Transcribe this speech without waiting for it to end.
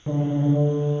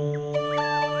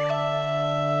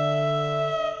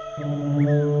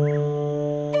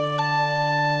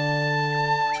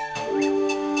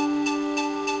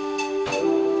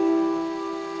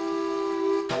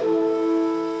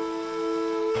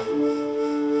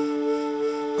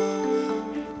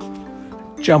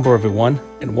Jumbo everyone,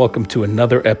 and welcome to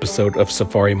another episode of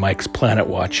Safari Mike's Planet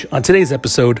Watch. On today's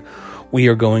episode, we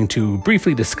are going to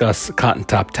briefly discuss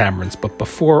cotton-top tamarins, but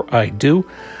before I do,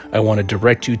 I want to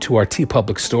direct you to our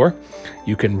TeePublic store.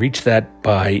 You can reach that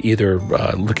by either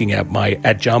looking at my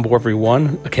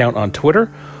 @JumboEveryone account on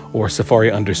Twitter, or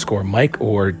Safari_Mike,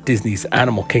 or Disney's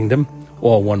Animal Kingdom,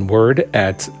 all one word,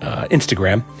 at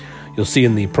Instagram. You'll see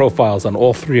in the profiles on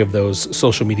all three of those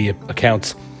social media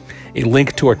accounts a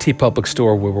link to our TeePublic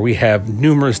store where we have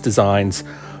numerous designs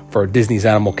for Disney's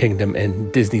Animal Kingdom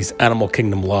and Disney's Animal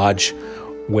Kingdom Lodge,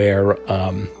 where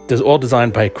there's all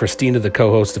designed by Christina, the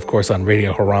co-host, of course, on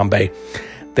Radio Harambe.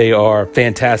 They are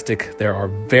fantastic. There are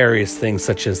various things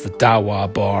such as the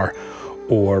Dawa Bar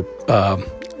or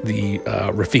the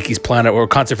Rafiki's Planet, or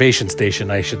Conservation Station,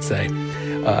 I should say,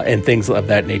 and things of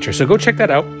that nature. So go check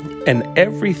that out. And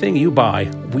everything you buy,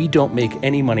 we don't make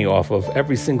any money off of.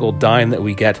 Every single dime that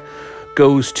we get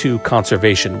goes to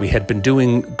conservation. We had been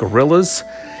doing gorillas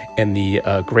in the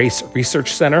Grace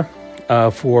Research Center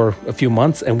for a few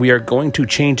months, and we are going to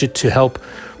change it to help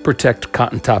protect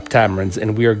cotton-top tamarins.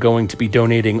 And we are going to be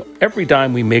donating every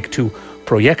dime we make to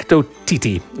Proyecto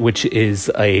Titi, which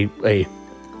is a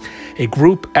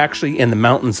group actually in the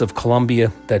mountains of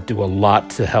Colombia that do a lot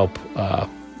to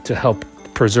help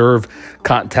preserve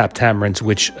cotton-top tamarins,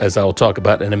 which, as I'll talk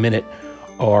about in a minute,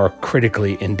 are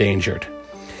critically endangered.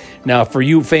 Now, for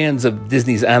you fans of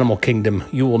Disney's Animal Kingdom,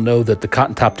 you will know that the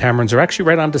cotton-top tamarins are actually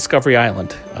right on Discovery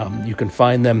Island. You can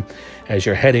find them as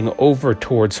you're heading over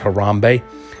towards Harambe.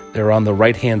 They're on the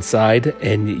right-hand side,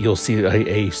 and you'll see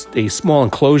a small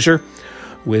enclosure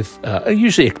with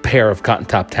usually a pair of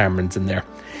cotton-top tamarins in there.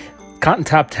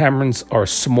 Cotton-top tamarins are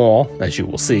small, as you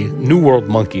will see, New World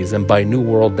monkeys, and by New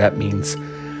World, that means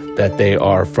that they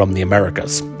are from the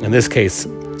Americas. In this case,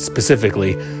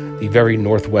 specifically, the very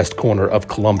northwest corner of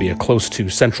Colombia, close to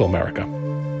Central America.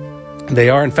 They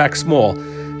are, in fact, small,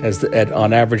 as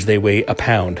on average, they weigh a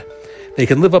pound. They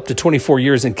can live up to 24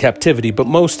 years in captivity, but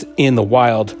most in the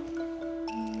wild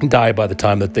die by the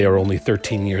time that they are only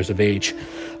 13 years of age.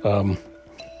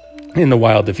 In the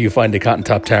wild, if you find a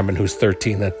cotton-top tamarin who's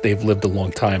 13, that they've lived a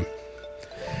long time.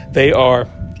 They are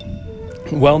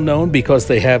well known because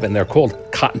they have, and they're called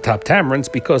cotton-top tamarins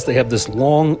because they have this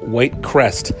long white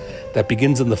crest that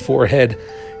begins in the forehead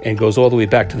and goes all the way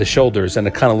back to the shoulders, and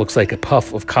it kind of looks like a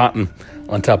puff of cotton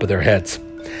on top of their heads.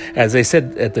 As I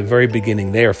said at the very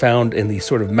beginning, they are found in the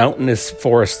sort of mountainous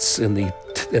forests in the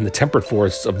temperate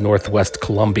forests of northwest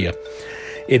Colombia.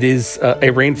 It is a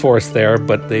rainforest there,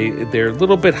 but they're a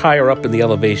little bit higher up in the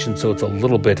elevation, so it's a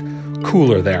little bit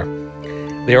cooler there.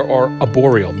 They are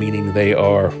arboreal, meaning they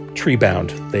are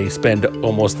tree-bound. They spend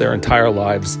almost their entire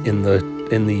lives in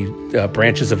the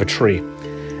branches of a tree,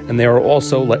 and they are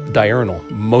also diurnal.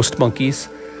 Most monkeys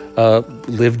are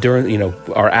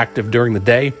active during the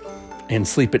day and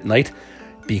sleep at night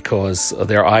because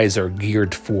their eyes are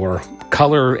geared for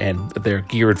color and they're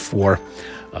geared for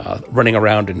running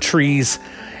around in trees.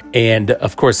 And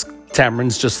of course,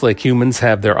 tamarins, just like humans,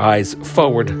 have their eyes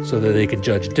forward so that they can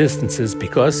judge distances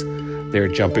because they're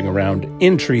jumping around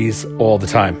in trees all the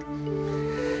time.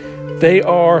 They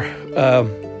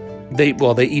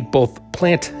eat both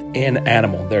plant and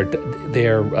animal.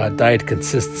 Their diet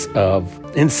consists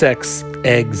of insects,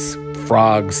 eggs,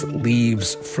 frogs,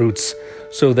 leaves, fruits,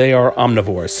 so they are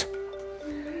omnivores.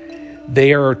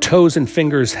 Their toes and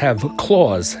fingers have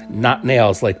claws, not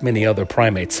nails like many other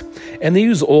primates. And they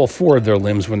use all four of their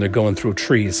limbs when they're going through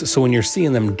trees. So when you're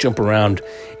seeing them jump around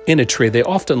in a tree, they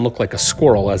often look like a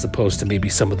squirrel as opposed to maybe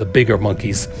some of the bigger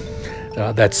monkeys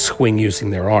that swing using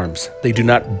their arms. They do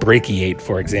not brachiate,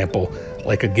 for example,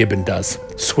 like a gibbon does,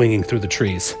 swinging through the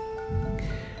trees.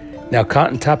 Now,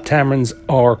 cotton-top tamarins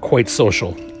are quite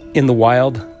social. In the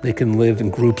wild, they can live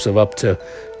in groups of up to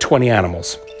 20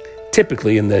 animals.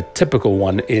 Typically, in the typical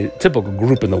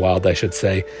group in the wild, I should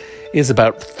say, is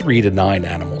about 3 to 9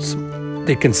 animals.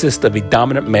 They consist of a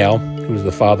dominant male, who is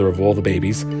the father of all the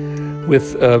babies,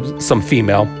 with some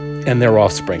female and their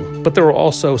offspring. But there are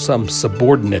also some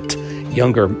subordinate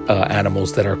younger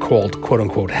animals that are called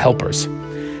quote-unquote helpers.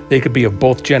 They could be of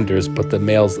both genders, but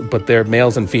their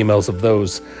males and females of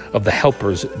the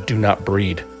helpers do not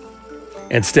breed.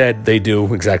 Instead, they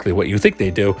do exactly what you think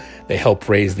they do. They help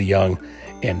raise the young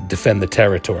and defend the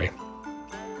territory.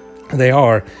 They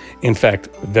are, in fact,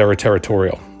 very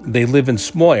territorial. They live in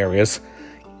small areas.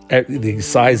 The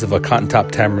size of a cotton-top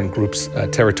tamarin group's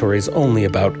territory is only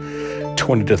about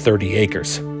 20 to 30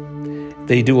 acres.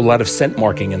 They do a lot of scent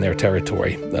marking in their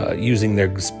territory, using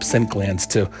their scent glands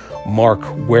to mark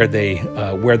where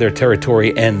their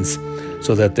territory ends,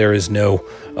 so that there is no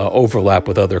overlap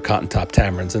with other cotton-top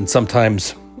tamarins. And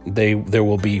sometimes there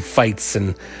will be fights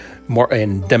and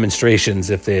demonstrations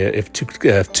if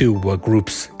two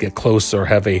groups get close or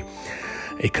have a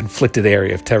conflicted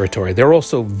area of territory. They're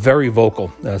also very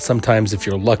vocal. Sometimes, if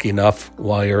you're lucky enough,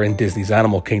 while you're in Disney's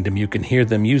Animal Kingdom, you can hear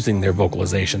them using their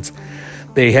vocalizations.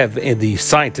 The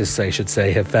scientists, I should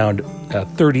say, have found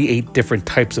 38 different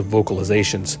types of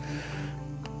vocalizations,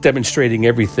 demonstrating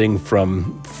everything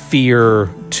from fear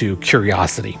to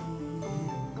curiosity.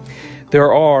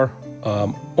 There are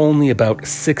only about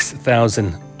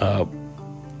 6,000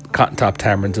 cotton-top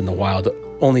tamarins in the wild.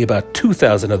 Only about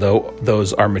 2,000 of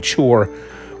those are mature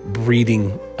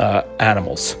breeding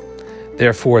animals.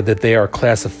 Therefore, that they are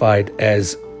classified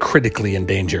as critically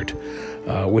endangered,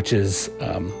 which is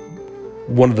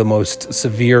one of the most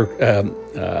severe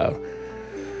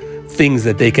things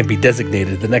that they can be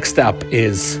designated. The next step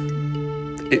is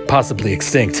possibly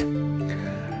extinct.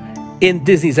 In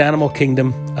Disney's Animal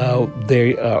Kingdom,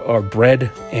 they are bred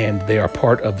and they are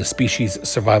part of the species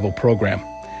survival program.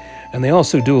 And they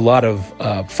also do a lot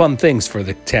of fun things for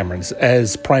the tamarins.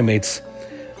 As primates,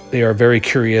 they are very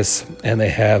curious and they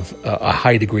have a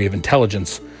high degree of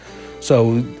intelligence.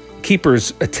 So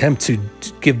keepers attempt to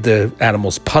give the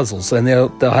animals puzzles, and they'll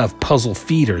have puzzle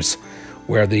feeders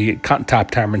where the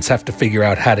cotton-top tamarins have to figure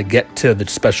out how to get to the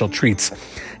special treats.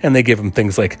 And they give them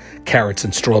things like carrots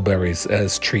and strawberries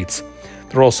as treats.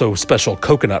 There are also special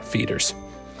coconut feeders.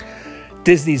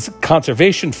 Disney's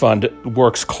Conservation Fund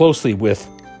works closely with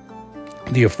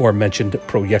the aforementioned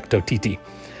Proyecto Titi.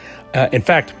 In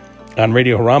fact, on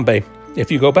Radio Harambe,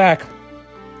 if you go back,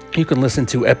 you can listen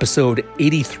to episode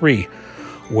 83,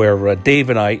 where Dave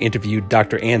and I interviewed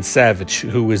Dr. Ann Savage,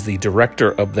 who is the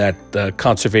director of that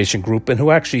conservation group and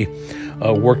who actually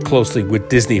worked closely with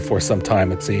Disney for some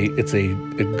time. It's a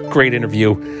great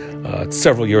interview. It's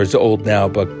several years old now,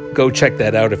 but go check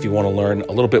that out if you want to learn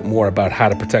a little bit more about how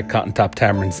to protect cotton-top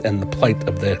tamarins and the plight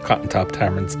of the cotton-top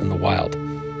tamarins in the wild.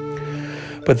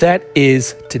 But that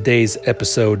is today's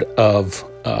episode of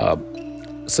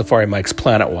Safari Mike's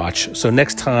Planet Watch. So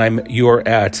next time you're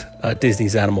at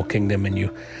Disney's Animal Kingdom and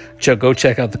you go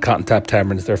check out the cotton-top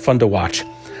tamarins, they're fun to watch.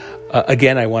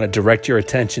 Again, I want to direct your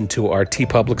attention to our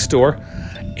TeePublic store.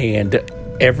 And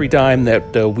every dime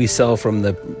that we sell from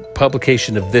the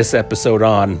publication of this episode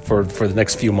on for the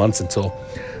next few months until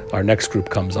our next group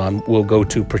comes on, will go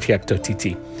to Proyecto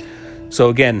TT. So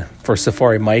again, for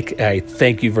Safari Mike, I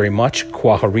thank you very much.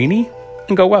 Kwaherini,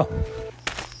 and go well.